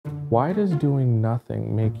Why does doing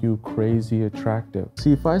nothing make you crazy attractive?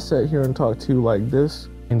 See, if I sat here and talk to you like this,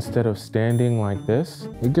 instead of standing like this,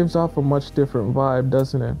 it gives off a much different vibe,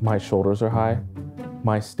 doesn't it? My shoulders are high.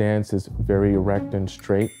 My stance is very erect and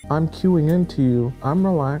straight. I'm cueing into you. I'm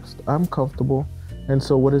relaxed. I'm comfortable. And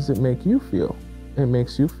so what does it make you feel? It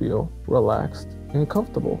makes you feel relaxed and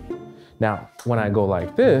comfortable. Now, when I go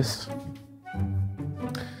like this,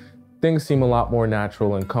 things seem a lot more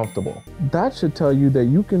natural and comfortable. That should tell you that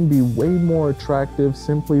you can be way more attractive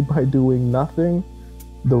simply by doing nothing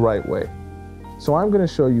the right way. So I'm going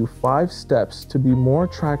to show you 5 steps to be more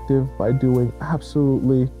attractive by doing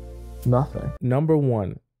absolutely nothing. Number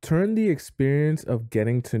 1, turn the experience of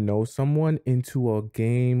getting to know someone into a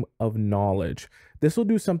game of knowledge. This will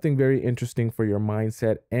do something very interesting for your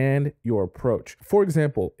mindset and your approach. For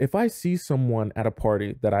example, if I see someone at a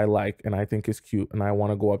party that I like and I think is cute and I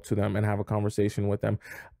want to go up to them and have a conversation with them,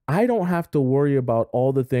 I don't have to worry about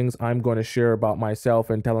all the things I'm going to share about myself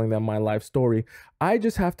and telling them my life story. I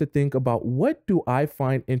just have to think about, what do I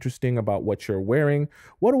find interesting about what you're wearing?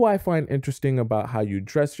 What do I find interesting about how you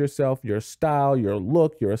dress yourself, your style, your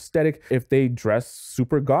look, your aesthetic? If they dress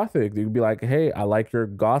super gothic, you'd be like, hey, I like your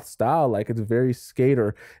goth style. Like, it's very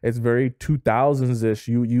skater. It's very 2000s-ish.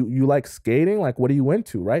 You like skating? Like, what are you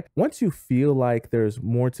into, right? Once you feel like there's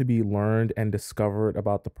more to be learned and discovered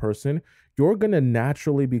about the person, you're going to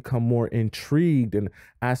naturally become more intrigued and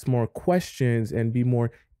ask more questions and be more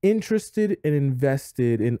interested and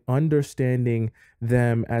invested in understanding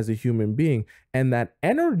them as a human being. And that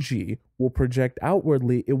energy will project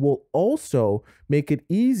outwardly. It will also make it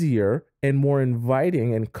easier and more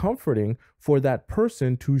inviting and comforting for that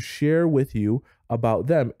person to share with you about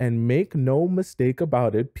them. And make no mistake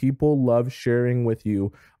about it, people love sharing with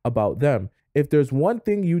you about them. If there's one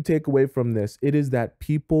thing you take away from this, it is that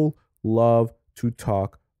people love to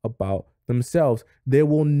talk about themselves. There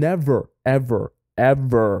will never, ever,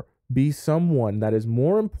 ever be someone that is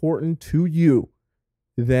more important to you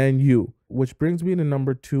than you. Which brings me to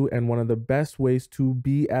number 2, and one of the best ways to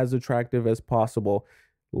be as attractive as possible.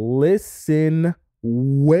 Listen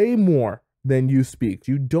way more than you speak.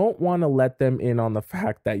 You don't want to let them in on the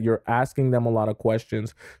fact that you're asking them a lot of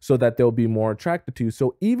questions so that they'll be more attracted to you.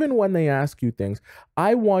 So even when they ask you things,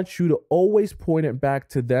 I want you to always point it back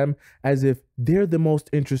to them as if they're the most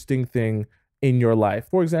interesting thing in your life.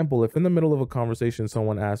 For example, if in the middle of a conversation,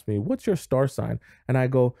 someone asks me, what's your star sign? And I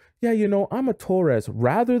go, yeah, I'm a Taurus.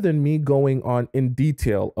 Rather than me going on in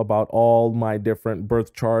detail about all my different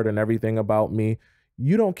birth chart and everything about me,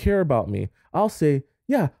 you don't care about me. I'll say,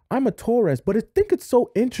 yeah, I'm a Taurus, but I think it's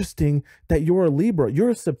so interesting that you're a Libra. You're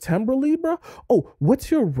a September Libra? Oh,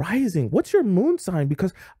 what's your rising? What's your moon sign?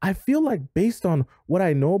 Because I feel like based on what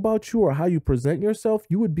I know about you or how you present yourself,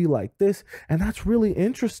 you would be like this. And that's really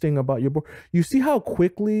interesting about your book. You see how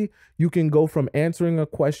quickly you can go from answering a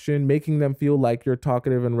question, making them feel like you're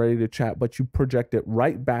talkative and ready to chat, but you project it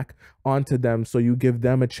right back onto them. So you give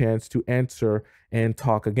them a chance to answer and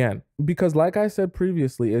talk again. Because like I said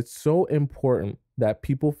previously, it's so important that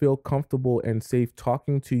people feel comfortable and safe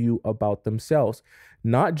talking to you about themselves.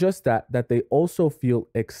 Not just that they also feel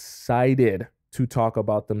excited to talk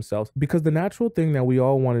about themselves. Because the natural thing that we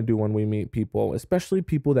all want to do when we meet people, especially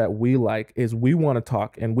people that we like, is we want to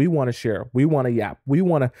talk and we want to share. We want to yap. We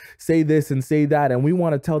want to say this and say that. And we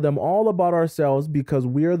want to tell them all about ourselves because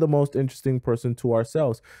we're the most interesting person to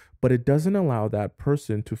ourselves. But it doesn't allow that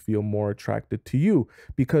person to feel more attracted to you,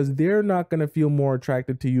 because they're not going to feel more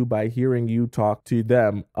attracted to you by hearing you talk to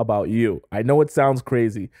them about you. I know it sounds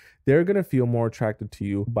crazy. They're going to feel more attracted to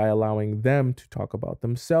you by allowing them to talk about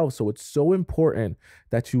themselves. So it's so important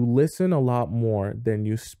that you listen a lot more than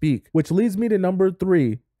you speak, which leads me to number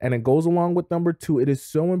 3. And it goes along with number 2. It is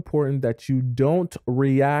so important that you don't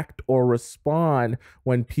react or respond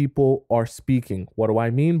when people are speaking. What do I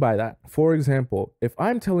mean by that? For example, if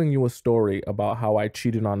I'm telling you a story about how I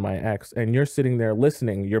cheated on my ex and you're sitting there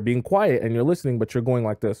listening, you're being quiet and you're listening, but you're going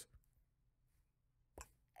like this.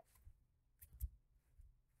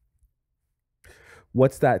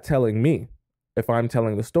 What's that telling me? If I'm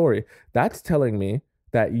telling the story, that's telling me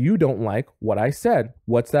that you don't like what I said.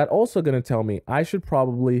 What's that also going to tell me? I should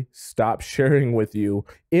probably stop sharing with you,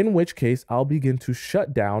 in which case I'll begin to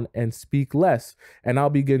shut down and speak less. And I'll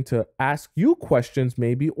begin to ask you questions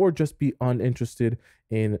maybe, or just be uninterested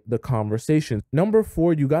in the conversation. Number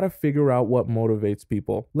 4, you got to figure out what motivates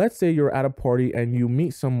people. Let's say you're at a party and you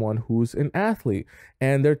meet someone who's an athlete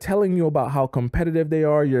and they're telling you about how competitive they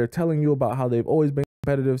are. You're telling you about how they've always been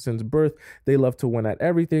competitive since birth. They love to win at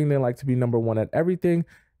everything. They like to be number 1 at everything.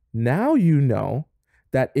 Now you know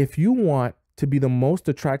that if you want to be the most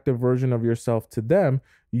attractive version of yourself to them,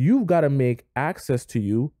 you've got to make access to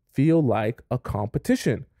you feel like a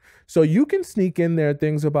competition. So you can sneak in there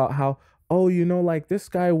things about how, oh, like this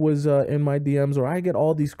guy was in my DMs, or I get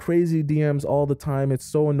all these crazy DMs all the time. It's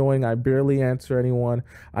so annoying. I barely answer anyone.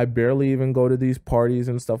 I barely even go to these parties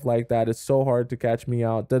and stuff like that. It's so hard to catch me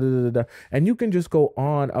out. Da, da, da, da. And you can just go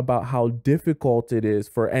on about how difficult it is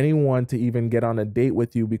for anyone to even get on a date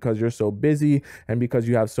with you because you're so busy and because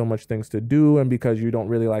you have so much things to do and because you don't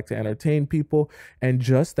really like to entertain people. And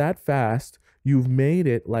just that fast, you've made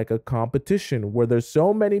it like a competition where there's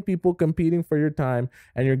so many people competing for your time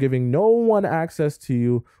and you're giving no one access to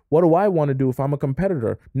you. What do I want to do if I'm a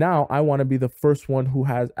competitor? Now I want to be the first one who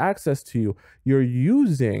has access to you. You're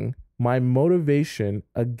using my motivation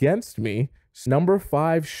against me. Number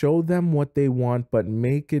 5, show them what they want, but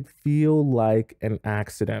make it feel like an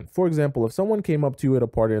accident. For example, if someone came up to you at a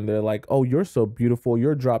party and they're like, oh, you're so beautiful,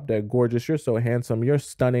 you're drop dead gorgeous, you're so handsome, you're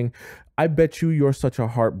stunning, I bet you're such a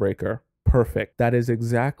heartbreaker. Perfect. That is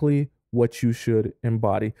exactly what you should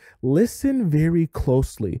embody. Listen very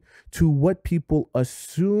closely to what people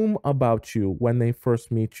assume about you when they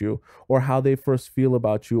first meet you, or how they first feel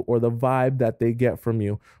about you, or the vibe that they get from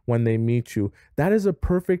you when they meet you. That is a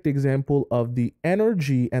perfect example of the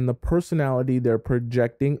energy and the personality they're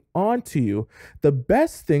projecting onto you. The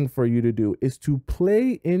best thing for you to do is to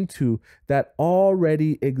play into that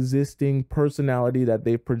already existing personality that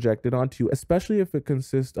they've projected onto you, especially if it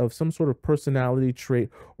consists of some sort of personality trait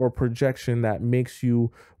or projection that makes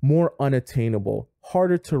you more unattainable,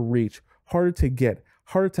 harder to reach, harder to get,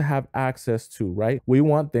 harder to have access to, right? We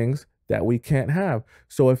want things that we can't have.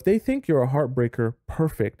 So if they think you're a heartbreaker,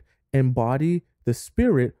 perfect. Embody the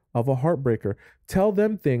spirit of a heartbreaker. Tell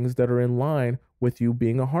them things that are in line with you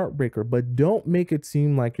being a heartbreaker, but don't make it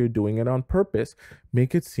seem like you're doing it on purpose.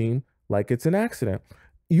 Make it seem like it's an accident.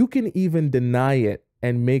 You can even deny it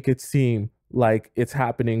and make it seem like it's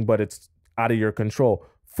happening, but it's out of your control.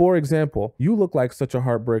 For example, you look like such a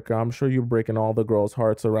heartbreaker. I'm sure you're breaking all the girls'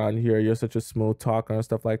 hearts around here. You're such a smooth talker and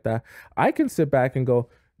stuff like that. I can sit back and go,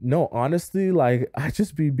 no, honestly, like I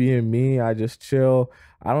just be being me. I just chill.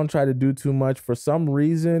 I don't try to do too much. For some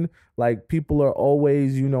reason, like people are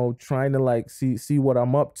always, trying to like see what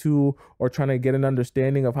I'm up to, or trying to get an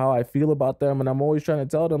understanding of how I feel about them. And I'm always trying to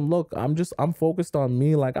tell them, look, I'm focused on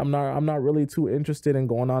me. Like I'm not really too interested in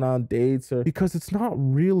going on dates, or because it's not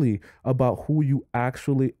really about who you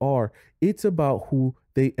actually are. It's about who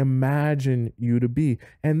they imagine you to be.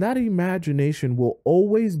 And that imagination will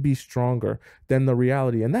always be stronger than the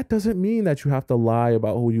reality. And that doesn't mean that you have to lie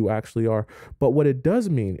about who you actually are. But what it does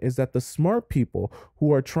mean is that the smart people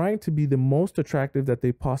who are trying to be the most attractive that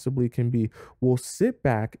they possibly can be will sit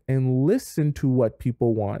back and listen to what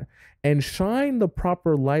people want and shine the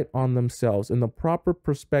proper light on themselves in the proper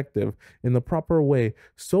perspective, in the proper way,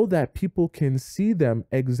 so that people can see them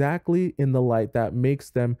exactly in the light that makes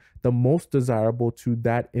them the most desirable to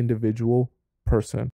that individual person.